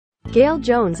Gayl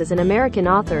Jones is an American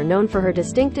author known for her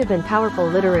distinctive and powerful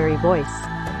literary voice.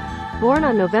 Born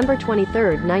on November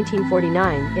 23,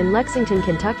 1949, in Lexington,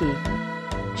 Kentucky,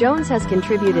 Jones has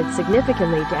contributed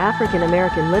significantly to African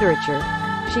American literature.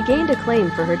 She gained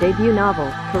acclaim for her debut novel,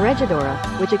 Corregidora,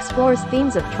 which explores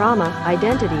themes of trauma,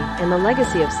 identity, and the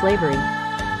legacy of slavery.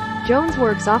 Jones'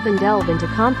 works often delve into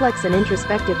complex and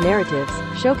introspective narratives,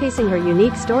 showcasing her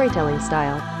unique storytelling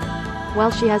style. While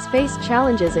she has faced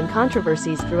challenges and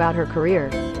controversies throughout her career,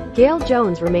 Gayl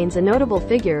Jones remains a notable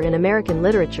figure in American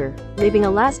literature, leaving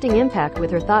a lasting impact with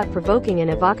her thought-provoking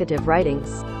and evocative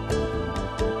writings.